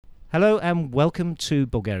Hello and welcome to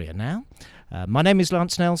Bulgaria Now. My name is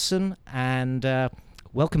Lance Nelson and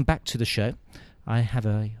welcome back to the show. I have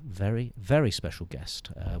a very, very special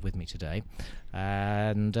guest with me today.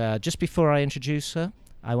 And just before I introduce her,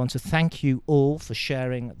 I want to thank you all for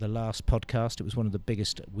sharing the last podcast. It was one of the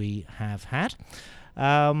biggest we have had.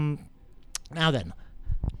 Now then,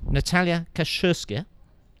 Natalia Kashirskaya.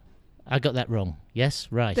 I got that wrong. Yes,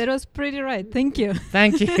 right. That was pretty right. Thank you.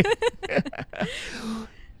 Thank you.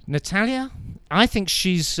 Natalia, I think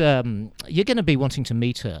she's... you're going to be wanting to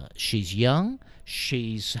meet her. She's young.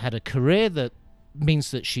 She's had a career that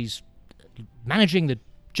means that she's managing the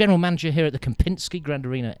general manager here at the Kempinski Grand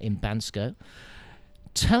Arena in Bansko.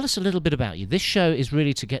 Tell us a little bit about you. This show is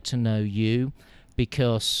really to get to know you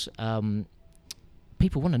because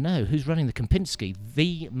people want to know who's running the Kempinski,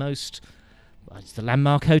 the most... It's the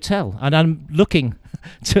landmark hotel. And I'm looking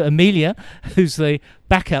to Amelia, who's the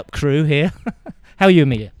backup crew here. How are you,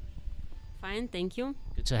 Amelia? Fine, thank you.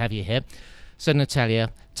 Good to have you here. So,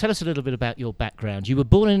 Natalia, tell us a little bit about your background. You were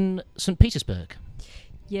born in St. Petersburg.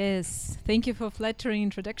 Yes, thank you for flattering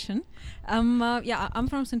introduction. I'm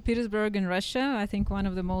from St. Petersburg in Russia. I think one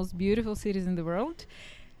of the most beautiful cities in the world.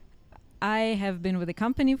 I have been with the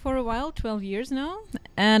company for a while, 12 years now,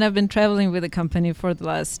 and I've been traveling with the company for the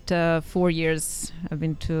last 4 years. I've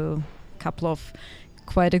been to a couple of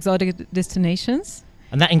quite exotic destinations.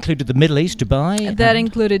 And that included the Middle East, Dubai? That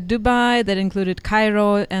included Dubai, that included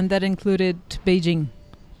Cairo, and that included Beijing.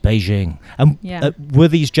 Beijing. And were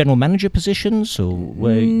these general manager positions? Or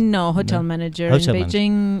were No, hotel manager. Hotel in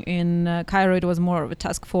Beijing, in Cairo it was more of a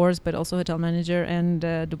task force, but also hotel manager, and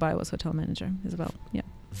Dubai was hotel manager as well. Yeah.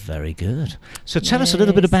 Very good. So tell us a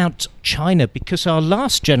little bit about China, because our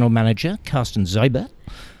last general manager, Carsten Seibert,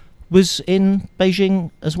 was in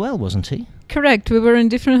Beijing as well, wasn't he? Correct. We were in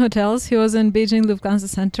different hotels. He was in Beijing Lufthansa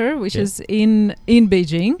Center, which is in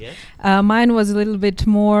Beijing. Yes. Mine was a little bit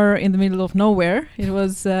more in the middle of nowhere. It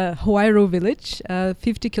was Huairu village,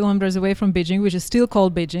 50 kilometers away from Beijing, which is still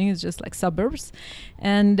called Beijing. It's just like suburbs.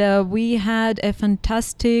 And we had a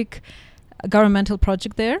fantastic governmental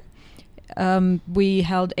project there. We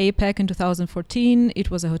held APEC in 2014.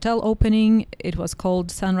 It was a hotel opening. It was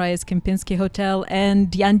called Sunrise Kempinski Hotel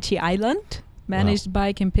and Yanchi Island, managed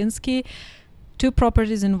by Kempinski. 2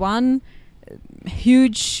 properties in one,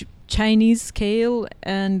 huge Chinese scale,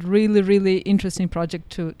 and really, really interesting project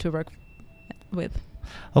to work with.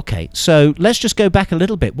 Okay, so let's just go back a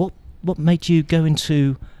little bit. What made you go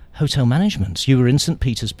into hotel management? You were in St.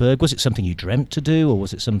 Petersburg. Was it something you dreamt to do, or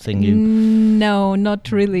was it something you... No,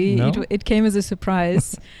 not really. No? It came as a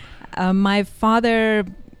surprise. My father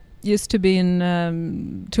used to be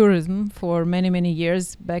in tourism for many, many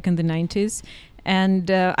years back in the 90s. And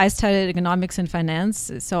I studied economics and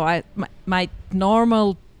finance. So my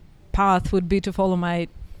normal path would be to follow my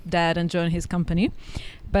dad and join his company.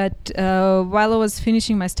 But while I was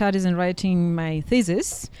finishing my studies and writing my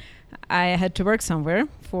thesis, I had to work somewhere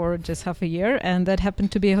for just half a year, and that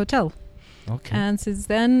happened to be a hotel. Okay. And since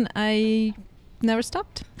then, I never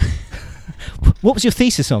stopped. What was your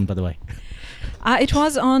thesis on, by the way? It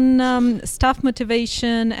was on staff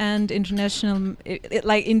motivation and international,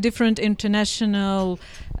 like in different international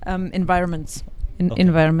environments.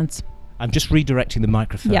 Environments. I'm just redirecting the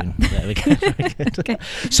microphone. Yeah. There we go. Very good. Okay.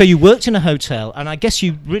 So you worked in a hotel, and I guess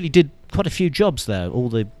you really did quite a few jobs there. All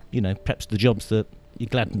the, perhaps the jobs that you're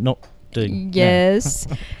glad not doing. Yes.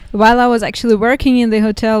 While I was actually working in the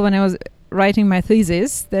hotel when I was writing my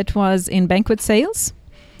thesis, that was in banquet sales.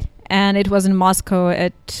 And it was in Moscow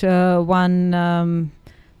at one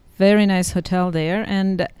very nice hotel there.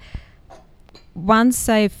 And once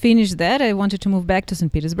I finished that, I wanted to move back to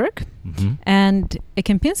St. Petersburg. Mm-hmm. And a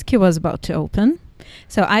Kempinski was about to open.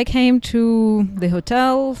 So I came to the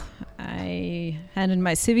hotel. I handed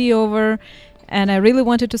my CV over. And I really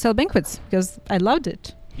wanted to sell banquets because I loved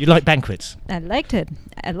it. You like banquets? I liked it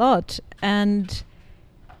a lot. And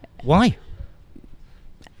why?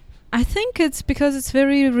 I think it's because it's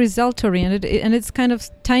very result oriented, and it's kind of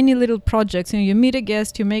tiny little projects. You meet a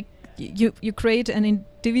guest, you create an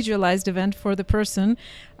individualized event for the person,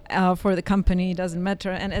 for the company. It doesn't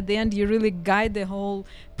matter, and at the end you really guide the whole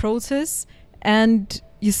process, and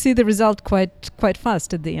you see the result quite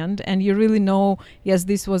fast at the end, and you really know, yes,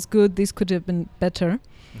 this was good, this could have been better.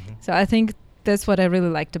 Mm-hmm. So I think that's what I really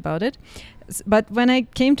liked about it. But when I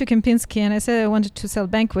came to Kempinski and I said I wanted to sell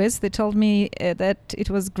banquets, they told me that it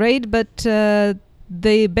was great, but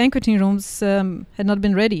the banqueting rooms had not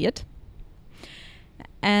been ready yet.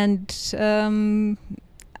 And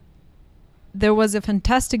there was a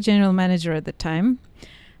fantastic general manager at the time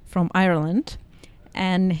from Ireland,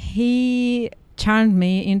 and he charmed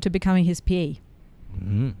me into becoming his PA.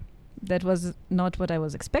 Mm-hmm. That was not what I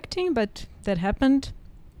was expecting, but that happened.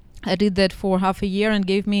 I did that for half a year and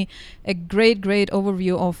gave me a great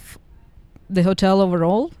overview of the hotel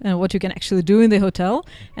overall and what you can actually do in the hotel.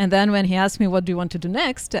 And then when he asked me, what do you want to do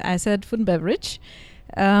next? I said food and beverage.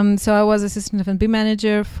 So I was assistant F&B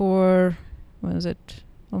manager for, what was it,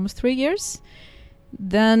 almost 3 years.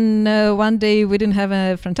 Then one day we didn't have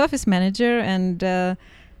a front office manager, and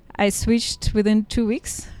I switched within 2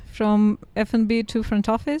 weeks from F&B to front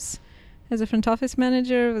office as a front office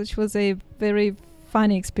manager, which was a very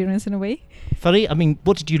funny experience in a way. Funny? I mean,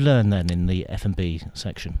 what did you learn then in the F&B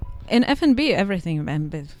section? In F&B, everything,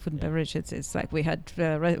 food and beverage. It's like we had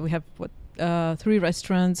 3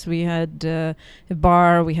 restaurants, we had a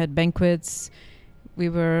bar, we had banquets, we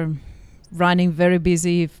were running very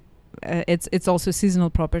busy. It's also seasonal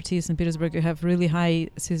properties. In Petersburg, you have really high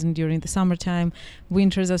season during the summertime.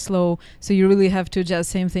 Winters are slow, so you really have to adjust.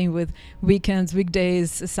 Same thing with weekends,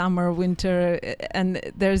 weekdays, summer, winter, and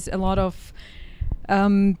there's a lot of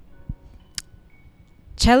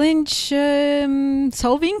challenge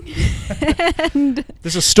solving. And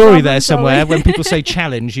there's a story there somewhere. When people say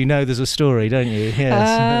challenge, you know there's a story, don't you?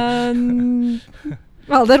 Yes.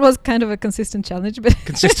 Well, that was kind of a consistent challenge, but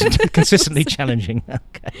consistently challenging.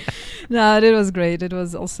 Okay. No, it was great. It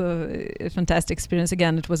was also a fantastic experience.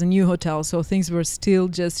 Again, it was a new hotel, so things were still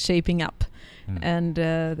just shaping up, and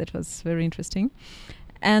that was very interesting.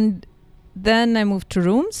 And then I moved to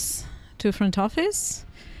rooms, to front office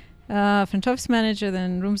manager,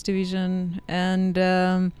 then rooms division, and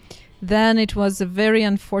then it was a very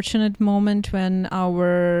unfortunate moment when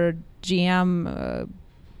our GM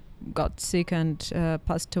got sick and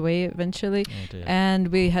passed away eventually. Oh dear. And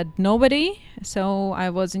we had nobody, so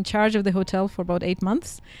I was in charge of the hotel for about 8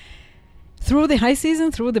 months through the high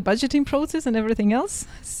season, through the budgeting process and everything else.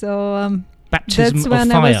 So baptism that's of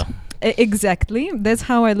when fire. Exactly. That's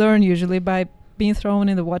how I learn, usually by being thrown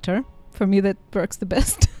in the water. For me, that works the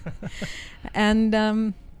best. And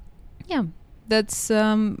that's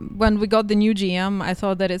when we got the new GM, I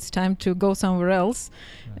thought that it's time to go somewhere else.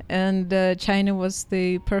 And China was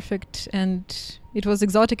the perfect, and it was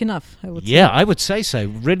exotic enough, I would say. Yeah, I would say so.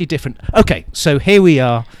 Really different. Okay, so here we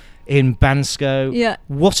are in Bansko. Yeah.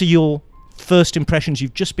 What are your first impressions?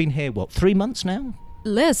 You've just been here, 3 months now?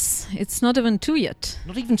 Less. It's not even 2 yet.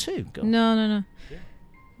 Not even 2? God. No.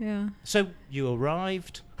 Yeah. So you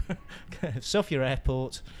arrived, Sofia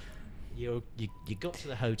Airport, you got to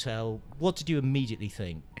the hotel. What did you immediately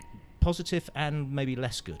think? Positive and maybe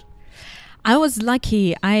less good? I was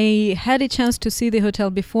lucky. I had a chance to see the hotel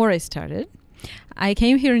before I started. I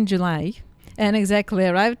came here in July and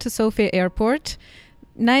arrived to Sofia Airport.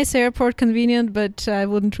 Nice airport, convenient, but I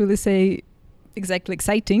wouldn't really say exactly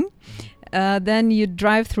exciting. Then you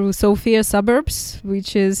drive through Sofia suburbs,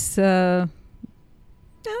 which is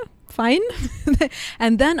fine.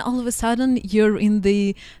 And then all of a sudden you're in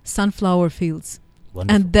the sunflower fields.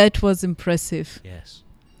 Wonderful. And that was impressive. Yes.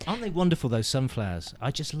 Aren't they wonderful, those sunflowers? I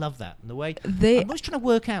just love that. And the way I'm always trying to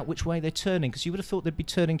work out which way they're turning, because you would have thought they'd be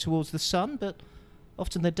turning towards the sun, but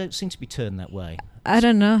often they don't seem to be turned that way. I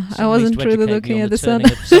don't know. I wasn't really looking at the sun.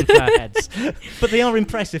 Sunflower heads. But they are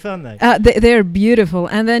impressive, aren't they? They're beautiful.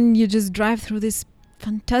 And then you just drive through these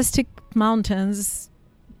fantastic mountains,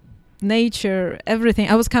 nature, everything.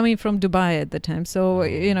 I was coming from Dubai at the time, so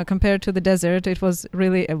compared to the desert, it was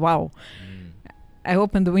really a wow. I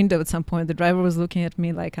opened the window at some point. The driver was looking at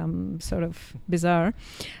me like I'm sort of bizarre.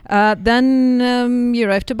 Then you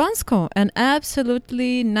arrive to Bansko, an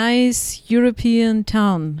absolutely nice European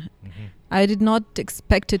town. Mm-hmm. I did not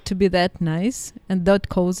expect it to be that nice and that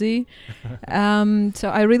cozy. So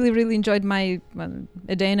I really, really enjoyed my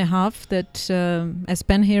a day and a half that I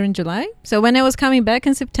spent here in July. So when I was coming back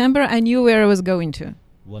in September, I knew where I was going to.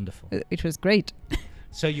 Wonderful. It was great.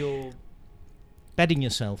 So you're bedding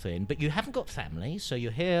yourself in, but you haven't got family, so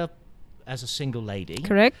you're here as a single lady.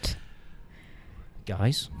 Correct.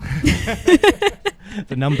 Guys.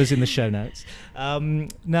 The numbers in the show notes.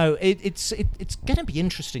 No, it's going to be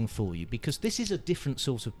interesting for you, because this is a different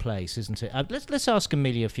sort of place, isn't it? Let's ask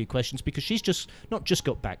Amelia a few questions, because she's not just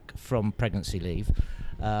got back from pregnancy leave.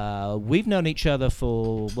 We've known each other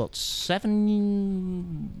for 7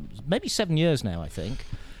 years now, I think.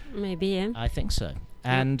 Maybe, yeah. I think so.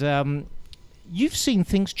 And you've seen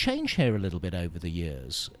things change here a little bit over the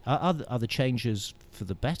years. Are the changes for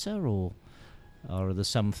the better, or are there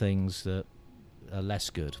some things that are less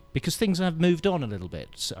good? Because things have moved on a little bit,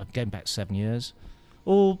 so going back 7 years.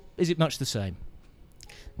 Or is it much the same?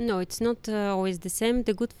 No, it's not always the same.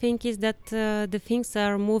 The good thing is that the things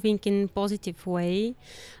are moving in positive way.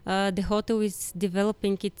 The hotel is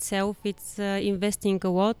developing itself. It's investing a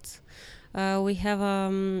lot. We have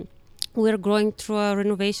we're going through a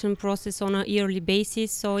renovation process on a yearly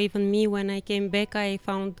basis. So even me, when I came back, I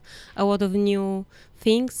found a lot of new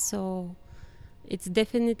things. So it's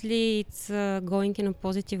definitely going in a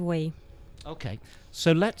positive way. Okay,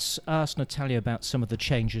 so let's ask Natalia about some of the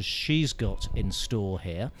changes she's got in store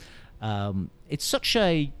here. It's such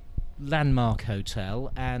a landmark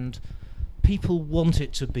hotel, and people want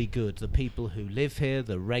it to be good. The people who live here,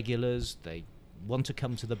 the regulars, they want to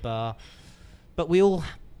come to the bar, but we all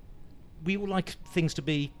like things to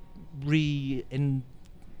be rejuvenated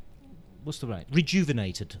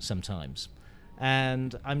sometimes.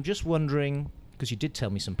 And I'm just wondering, because you did tell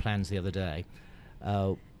me some plans the other day,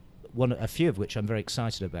 a few of which I'm very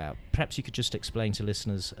excited about. Perhaps you could just explain to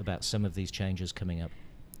listeners about some of these changes coming up.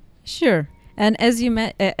 Sure. And as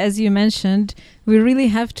you mentioned, we really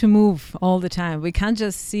have to move all the time. We can't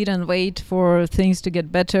just sit and wait for things to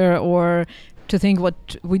get better, or to think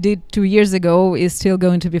what we did 2 years ago is still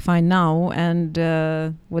going to be fine now, and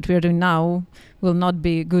what we are doing now will not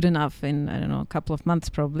be good enough in, I don't know, a couple of months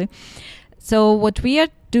probably. So what we are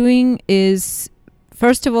doing is,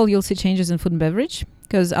 first of all, you'll see changes in food and beverage,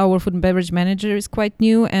 because our food and beverage manager is quite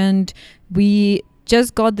new, and we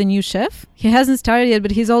just got the new chef. He hasn't started yet,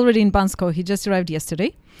 but he's already in Bansko. He just arrived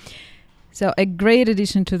yesterday. So a great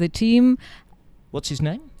addition to the team. What's his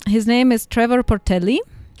name? His name is Trevor Portelli.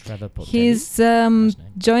 Trevor Portelli. He's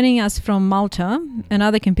joining us from Malta,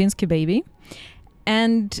 another Kempinski baby.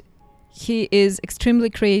 And he is extremely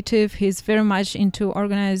creative. He's very much into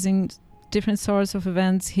organizing different sorts of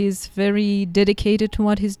events. He's very dedicated to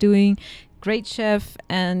what he's doing. Great chef,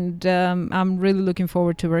 and I'm really looking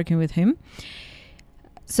forward to working with him.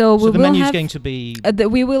 So the menu's going to be...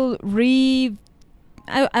 we will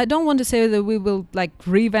I don't want to say that we will like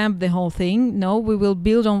revamp the whole thing. No, we will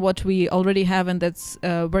build on what we already have, and that's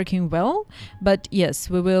working well. But yes,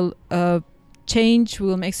 we will change. We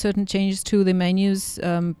will make certain changes to the menus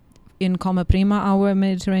in Coma Prima, our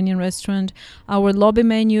Mediterranean restaurant. Our lobby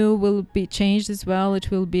menu will be changed as well. It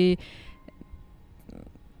will be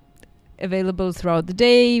available throughout the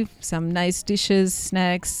day, some nice dishes,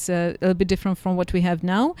 snacks, a little bit different from what we have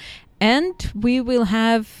now. And we will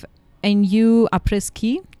have a new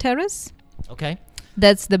après-ski terrace. Okay.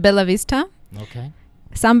 That's the Bella Vista. Okay.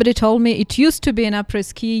 Somebody told me it used to be an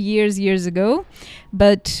après-ski years ago,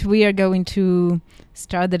 but we are going to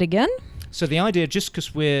start that again. So the idea, just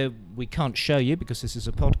because we can't show you because this is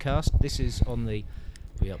a podcast, this is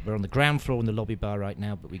we're on the ground floor in the lobby bar right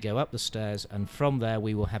now, but we go up the stairs, and from there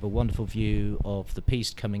we will have a wonderful view of the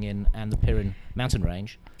Piste coming in and the Pirin mountain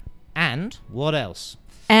range. And what else?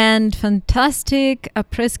 And fantastic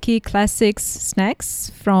après-ski classics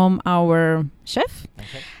snacks from our chef.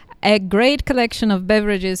 Okay. A great collection of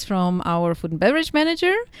beverages from our food and beverage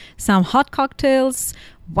manager. Some hot cocktails,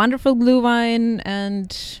 wonderful blue wine,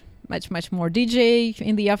 and much more DJ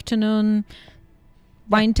in the afternoon.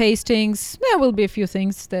 Wine tastings. There will be a few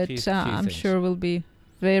things that I'm sure will be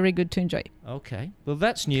very good to enjoy. Okay, well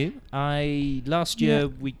that's new. Last year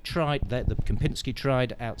we tried that. The Kempinski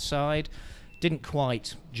tried outside, didn't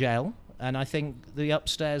quite gel, and I think the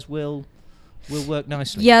upstairs will work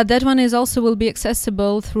nicely. Yeah, that one is also will be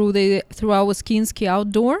accessible through our Ski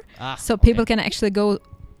outdoor, so people can actually go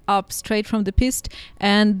up straight from the Piste.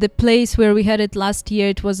 And the place where we had it last year,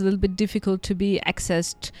 it was a little bit difficult to be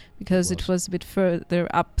accessed because it was a bit further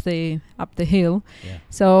up the hill. Yeah.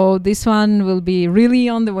 So this one will be really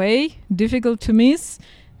on the way, difficult to miss,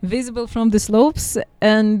 visible from the slopes,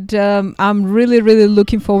 and I'm really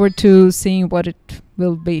looking forward to seeing what it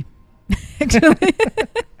will be. Actually.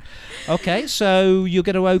 Okay, so you're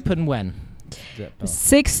going to open when?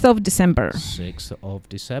 6th of December. 6th of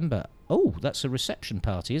December. Oh, that's a reception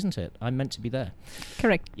party, isn't it? I'm meant to be there.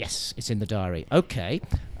 Correct. Yes, it's in the diary. Okay.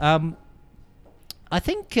 I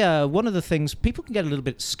think one of the things, people can get a little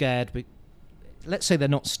bit scared. But let's say they're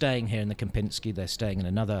not staying here in the Kempinski, they're staying in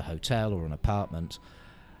another hotel or an apartment.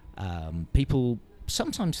 People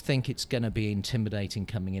sometimes think it's going to be intimidating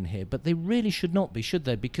coming in here, but they really should not be, should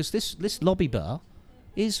they? Because this lobby bar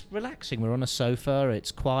is relaxing. We're on a sofa,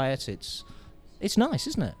 it's quiet, it's nice,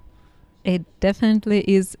 isn't it? It definitely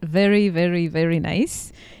is very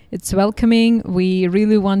nice. It's welcoming. We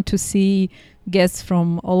really want to see guests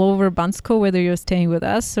from all over Bansko, whether you're staying with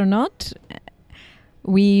us or not.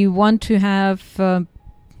 We want to have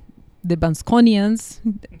the Banskonians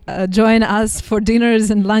join us for dinners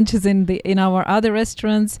and lunches in our other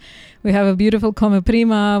restaurants. We have a beautiful Coma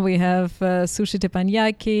Prima. We have Sushi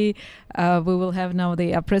Teppanyaki. We will have now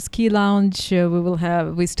the après-ski lounge.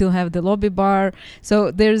 We still have the lobby bar. So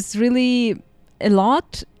there's really a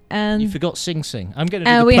lot, And you forgot Sing Sing. I'm going to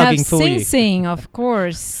do and the we have plugging for Sing you. Sing, of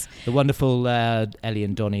course. The wonderful Ellie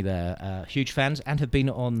and Donnie there, huge fans and have been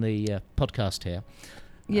on the podcast here.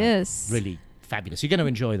 Yes. Really fabulous. You're going to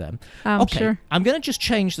enjoy them. I'm sure. I'm going to just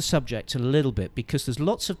change the subject a little bit because there's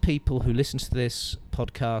lots of people who listen to this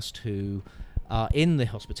podcast who are in the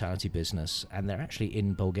hospitality business and they're actually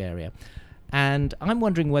in Bulgaria. And I'm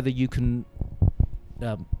wondering whether you can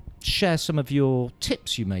share some of your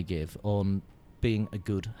tips you may give on being a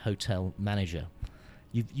good hotel manager.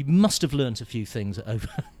 You must have learnt a few things over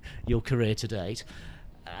your career to date.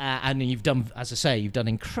 And you've done, as I say, you've done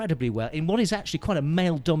incredibly well in what is actually quite a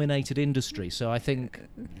male-dominated industry. So I think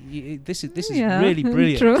this is really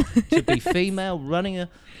brilliant. To be female, running a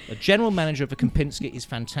general manager of a Kempinski is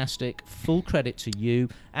fantastic. Full credit to you,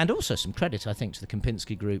 and also some credit, I think, to the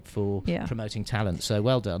Kempinski Group for promoting talent. So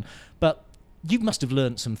well done. But you must have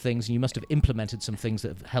learnt some things, and you must have implemented some things that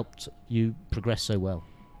have helped you progress so well.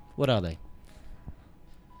 What are they?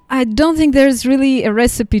 I don't think there's really a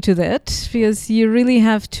recipe to that, because you really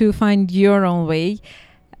have to find your own way.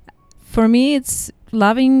 For me, it's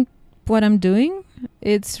loving what I'm doing.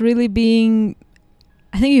 It's really being...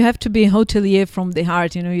 I think you have to be a hotelier from the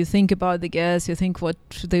heart. You know, you think about the guests, you think what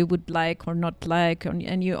they would like or not like,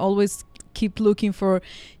 and you always keep looking for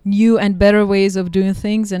new and better ways of doing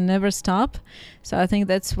things and never stop. So I think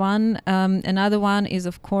that's one. Another one is,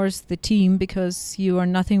 of course, the team, because you are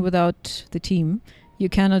nothing without the team. You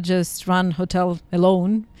cannot just run hotel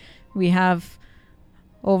alone. We have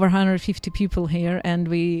over 150 people here, and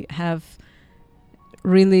we have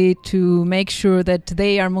really to make sure that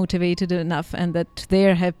they are motivated enough and that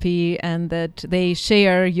they're happy and that they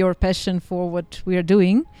share your passion for what we are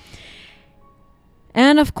doing.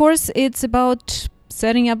 And of course, it's about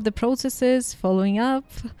setting up the processes, following up,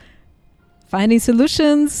 finding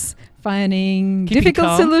solutions, finding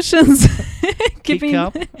difficult solutions. Keep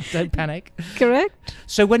calm, don't panic. Correct.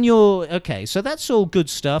 So when you're... Okay, so that's all good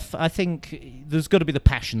stuff. I think there's got to be the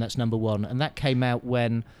passion, that's number one. And that came out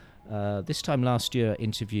when, this time last year,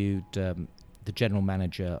 interviewed the general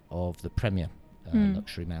manager of the Premier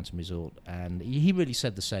Luxury Mountain Resort. And he really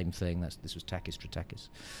said the same thing. This was Takis Stratakis.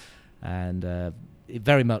 And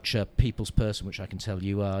very much a people's person, which I can tell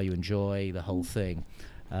you are. You enjoy the whole thing.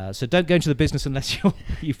 So don't go into the business unless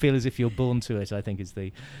you feel as if you're born to it. I think is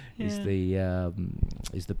the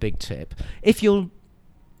big tip. If you've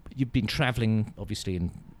been traveling, obviously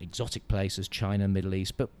in exotic places, China, Middle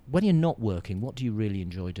East, but when you're not working, what do you really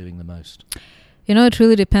enjoy doing the most? You know, it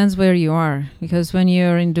really depends where you are, because when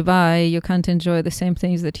you're in Dubai, you can't enjoy the same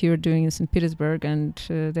things that you're doing in St. Petersburg and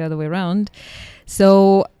the other way around.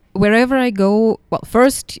 So wherever I go, well,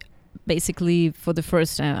 first, basically for the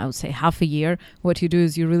first, I would say half a year, what you do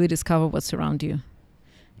is you really discover what's around you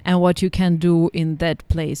and what you can do in that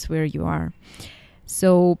place where you are.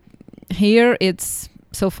 So here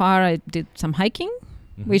so far I did some hiking,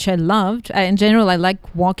 which I loved. In general, I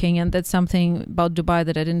like walking, and that's something about Dubai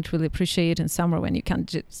that I didn't really appreciate in summer when you can't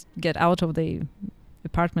just get out of the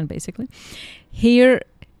apartment, basically. Here,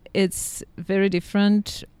 it's very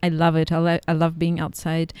different. I love it. I love being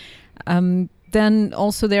outside. Then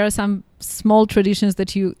also there are some small traditions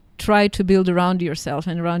that you try to build around yourself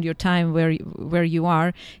and around your time where you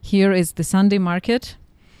are. Here is the Sunday market.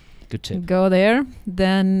 Good tip. Go there.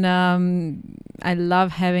 Then I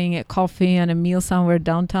love having a coffee and a meal somewhere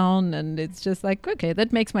downtown, and it's just like, okay,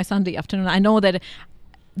 that makes my Sunday afternoon. I know that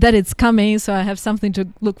it's coming, so I have something to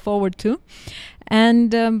look forward to.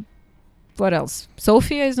 And what else?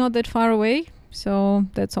 Sofia is not that far away, so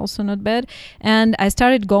that's also not bad. And I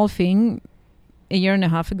started golfing a year and a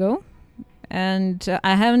half ago, and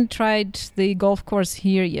I haven't tried the golf course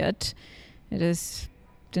here yet.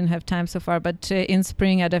 Didn't have time so far, but in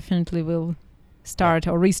spring I definitely will start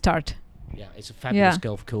or restart. Yeah, it's a fabulous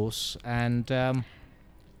golf course, and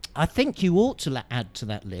I think you ought to add to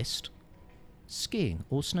that list skiing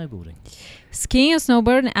or snowboarding. Skiing or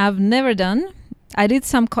snowboarding I've never done. I did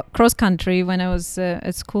some cross country when I was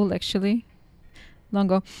at school, actually,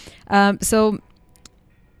 long ago. So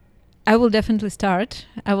I will definitely start.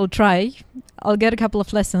 I will try. I'll get a couple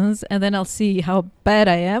of lessons, and then I'll see how bad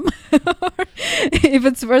I am, or if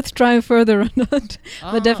it's worth trying further or not.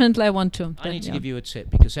 But definitely I want to. I need to give you a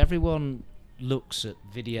tip, because everyone looks at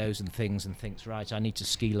videos and things and thinks, right, I need to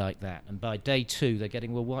ski like that. And by day 2, they're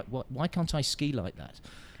getting, well, why can't I ski like that?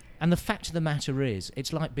 And the fact of the matter is,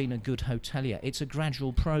 it's like being a good hotelier. It's a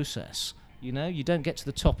gradual process. You know, you don't get to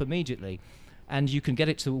the top immediately. And you can get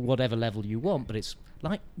it to whatever level you want, but it's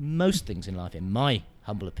like most things in life, in my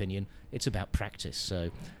humble opinion, it's about practice. So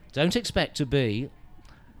don't expect to be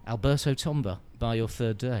Alberto Tomba by your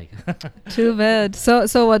third day. Too bad.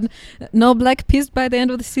 So what? No Black Peas by the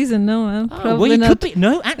end of the season? No, probably well, you not. could be.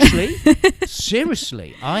 No, actually,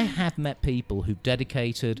 seriously, I have met people who've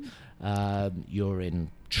dedicated. You're in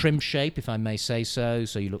trim shape, if I may say so.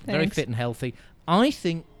 So you look very Thanks. fit and healthy. I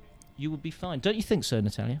think you would be fine. Don't you think so,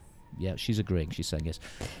 Natalia? Yeah, she's agreeing. She's saying yes.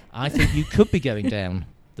 I think you could be going down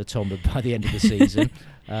the Tomba by the end of the season.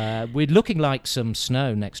 We're looking like some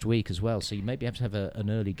snow next week as well, so you maybe have to have an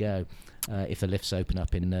early go if the lifts open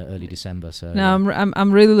up in early December. So No,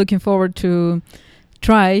 I'm really looking forward to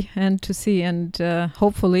try and to see, and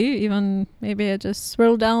hopefully even maybe I just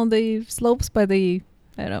swirl down the slopes by the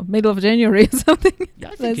middle of January or something. yeah,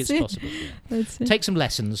 I think Let's it's see. possible. Yeah. Let's see. Take some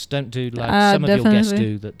lessons. Don't do like some of your guests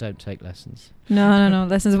definitely. do that don't take lessons. No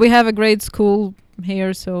lessons. We have a great school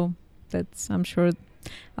here, so I'm sure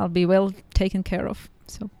I'll be well taken care of.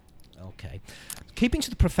 So Okay. Keeping to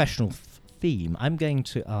the professional theme, I'm going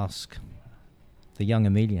to ask the young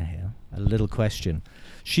Amelia here a little question.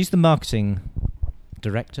 She's the marketing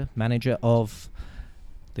director, manager of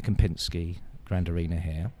the Kempinski Grand Arena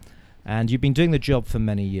here. And you've been doing the job for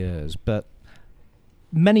many years, but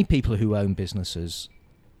many people who own businesses,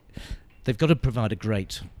 they've got to provide a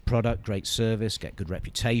great product, great service, get good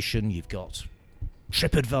reputation. You've got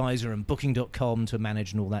TripAdvisor and Booking.com to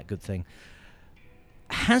manage and all that good thing.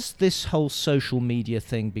 Has this whole social media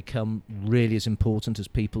thing become really as important as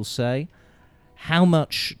people say? How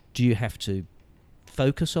much do you have to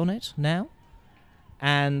focus on it now?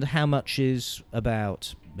 And how much is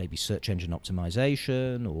about maybe search engine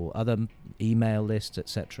optimization or other email lists,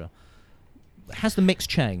 etc.? Has the mix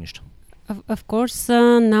changed? Of course,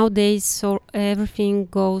 nowadays so everything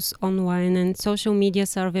goes online, and social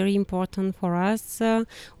medias are very important for us.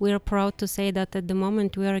 We are proud to say that at the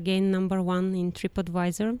moment we are again number 1 in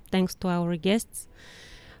TripAdvisor, thanks to our guests.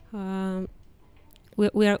 We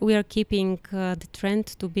are keeping the trend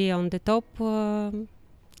to be on the top,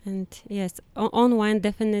 and yes, online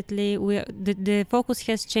definitely. The focus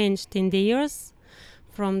has changed in the years,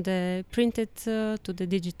 from the printed to the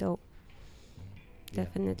digital.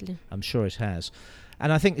 Definitely. I'm sure it has.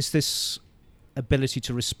 And I think it's this ability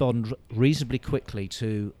to respond reasonably quickly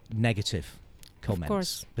to negative comments, Of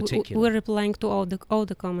course. particularly. We're replying to all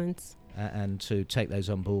the comments. And to take those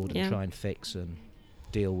on board Yeah. and try and fix and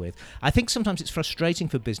deal with. I think sometimes it's frustrating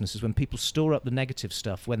for businesses when people store up the negative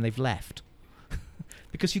stuff when they've left.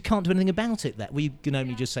 Because you can't do anything about it. That we can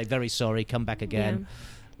only just say, very sorry, come back again.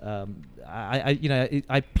 I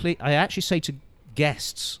actually say to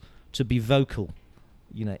guests to be vocal.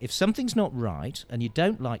 You know, if something's not right and you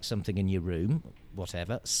don't like something in your room,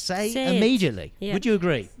 whatever, say it. immediately. Yeah. Would you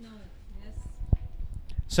agree?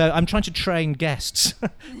 So I'm trying to train guests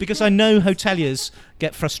because I know hoteliers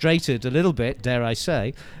get frustrated a little bit, dare I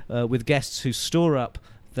say, with guests who store up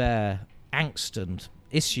their angst and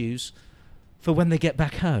issues for when they get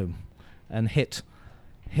back home and hit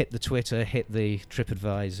the Twitter, hit the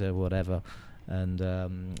TripAdvisor, whatever.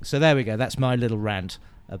 And so there we go. That's my little rant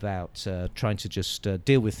about trying to just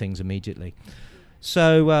deal with things immediately.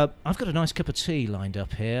 So I've got a nice cup of tea lined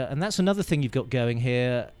up here, and that's another thing you've got going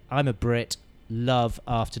here. I'm a Brit, love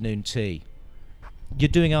afternoon tea. You're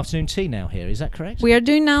doing afternoon tea now here, is that correct? we are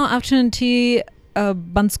doing now afternoon tea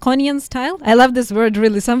Banskonian style. I love this word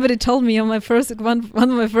really. Somebody told me on my first one of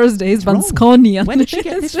my first days, Wrong. Banskonian. Where did she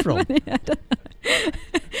get this from?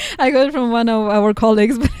 I got it from one of our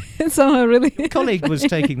colleagues, but it's somehow really Colleague was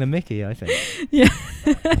taking the mickey, I think. yeah,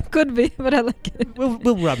 could be, but I like it.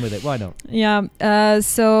 We'll run with it. Why not? Yeah.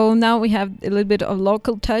 So now we have a little bit of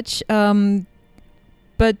local touch,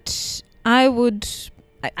 but I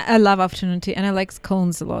love afternoon tea and I like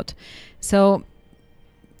scones a lot, so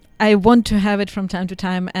I want to have it from time to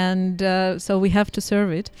time, and so we have to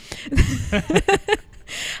serve it.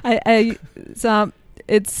 So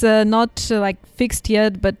it's not like fixed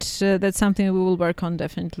yet, but that's something we will work on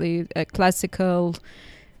definitely. Classical,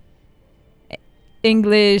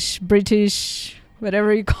 English, British,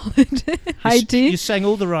 whatever you call it, high tea. You're saying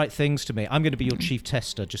all the right things to me. I'm going to be your chief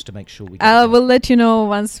tester just to make sure we get We'll let you know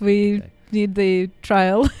once we Okay. need the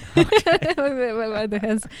trial.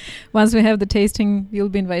 Once we have the tasting, you'll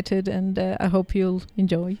be invited, and I hope you'll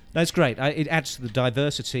enjoy. That's great. It adds to the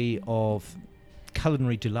diversity of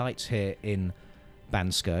culinary delights here in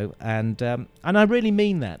Bansko, and I really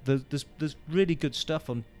mean that. There's really good stuff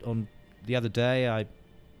on the other day.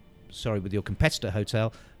 With your competitor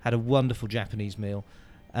hotel, had a wonderful Japanese meal,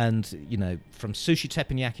 and you know, from sushi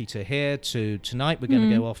teppanyaki to here to tonight, we're going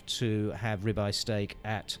to go off to have ribeye steak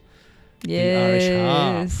at the Irish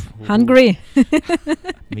Yes, Half. Ooh. hungry.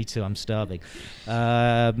 Me too. I'm starving.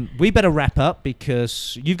 We better wrap up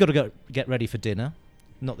because you've got to go get ready for dinner.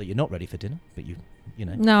 Not that you're not ready for dinner, but you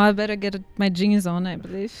know, No, I better get my jeans on, I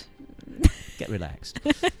believe. get relaxed.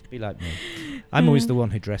 Be like me. I'm always the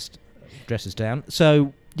one who dresses down.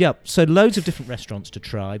 So, yeah, so loads of different restaurants to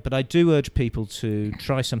try, but I do urge people to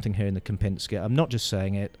try something here in the Kempinski. I'm not just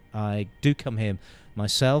saying it. I do come here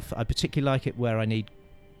myself. I particularly like it where I need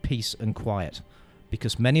peace and quiet,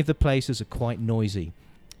 because many of the places are quite noisy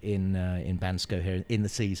in Bansko here in the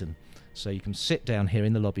season. So you can sit down here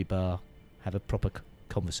in the lobby bar, have a proper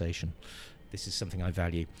conversation. This is something I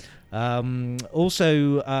value.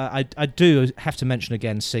 Also, I do have to mention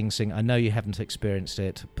again Sing Sing. I know you haven't experienced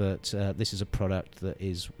it, but this is a product that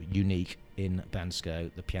is unique in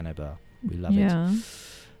Bansko, the piano bar. We love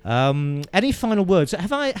it. Any final words? Is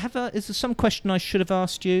there some question I should have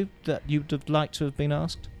asked you that you'd have liked to have been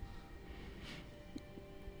asked?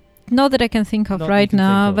 Not that I can think of right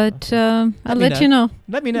now, but I'll let you know.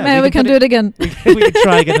 Let me know. Maybe we can do it again. We can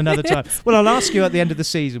try again another time. Well, I'll ask you at the end of the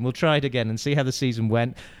season. We'll try it again and see how the season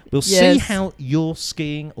went. We'll see how you're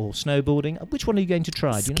skiing or snowboarding. Which one are you going to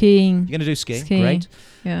try? Skiing. You're going to do skiing? Great.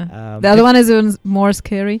 Yeah. The other one is even more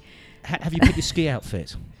scary. Have you picked your ski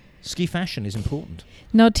outfit? Ski fashion is important.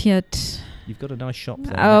 Not yet. You've got a nice shop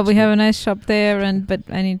there. Oh, we have a nice shop there, but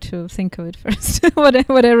I need to think of it first. what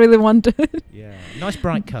I really want. Yeah, nice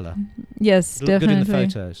bright colour. Yes, definitely. Good in the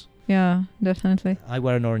photos. Yeah, definitely. I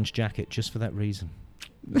wear an orange jacket just for that reason.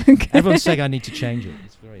 Okay. Everyone's saying I need to change it.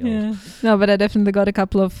 It's very old. No, but I definitely got a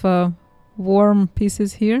couple of warm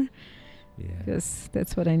pieces here. Yeah. Because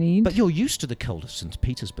that's what I need. But you're used to the cold of St.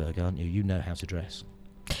 Petersburg, aren't you? You know how to dress.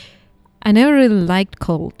 I never really liked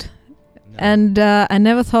cold. No. And I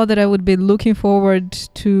never thought that I would be looking forward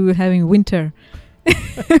to having winter.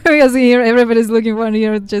 Because here everybody's looking for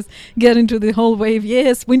here, just get into the whole wave.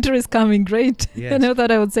 Yes, winter is coming, great. Yes. I never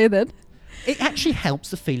thought I would say that. It actually helps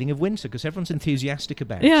the feeling of winter because everyone's enthusiastic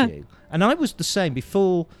about you. And I was the same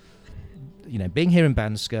before, being here in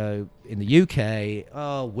Bansko, in the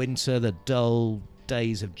UK, winter, the dull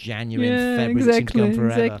days of January and February that seem to go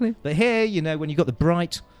forever. Exactly. But here, when you've got the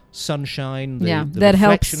bright sunshine, the that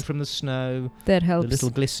reflection helps. From the snow, that helps. The little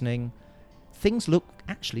glistening, things look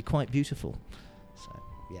actually quite beautiful. So,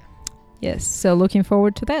 yeah. Yes, so looking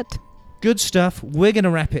forward to that. Good stuff. We're going to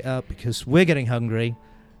wrap it up because we're getting hungry.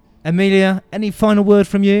 Emilia, any final word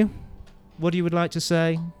from you? What you would like to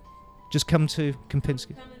say? Just come to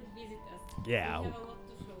Kempinski. Come and visit us. Yeah. We have a lot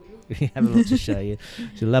to show you. We have a lot to show you.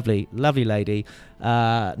 She's a lovely, lovely lady.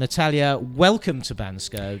 Natalia, welcome to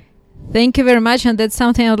Bansko. Thank you very much, and that's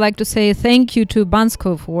something I would like to say thank you to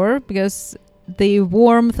Bansko for, because the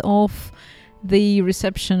warmth of the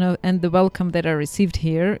reception and the welcome that I received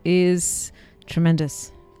here is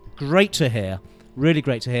tremendous. Great to hear. Really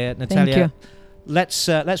great to hear. Natalia, thank you.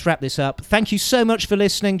 Let's wrap this up. Thank you so much for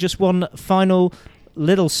listening. Just one final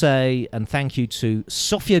little say and thank you to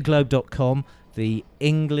SofiaGlobe.com, the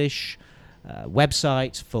English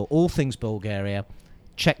website for all things Bulgaria.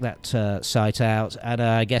 Check that site out, and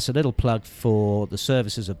I guess a little plug for the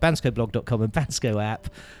services of banskoblog.com and Bansko app.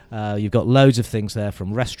 You've got loads of things there,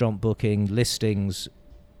 from restaurant booking, listings,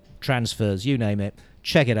 transfers, you name it.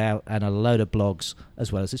 Check it out, and a load of blogs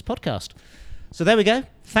as well as this podcast. So there we go.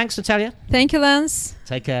 Thanks, Natalia. Thank you, Lance.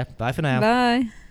 Take care. Bye for now. Bye.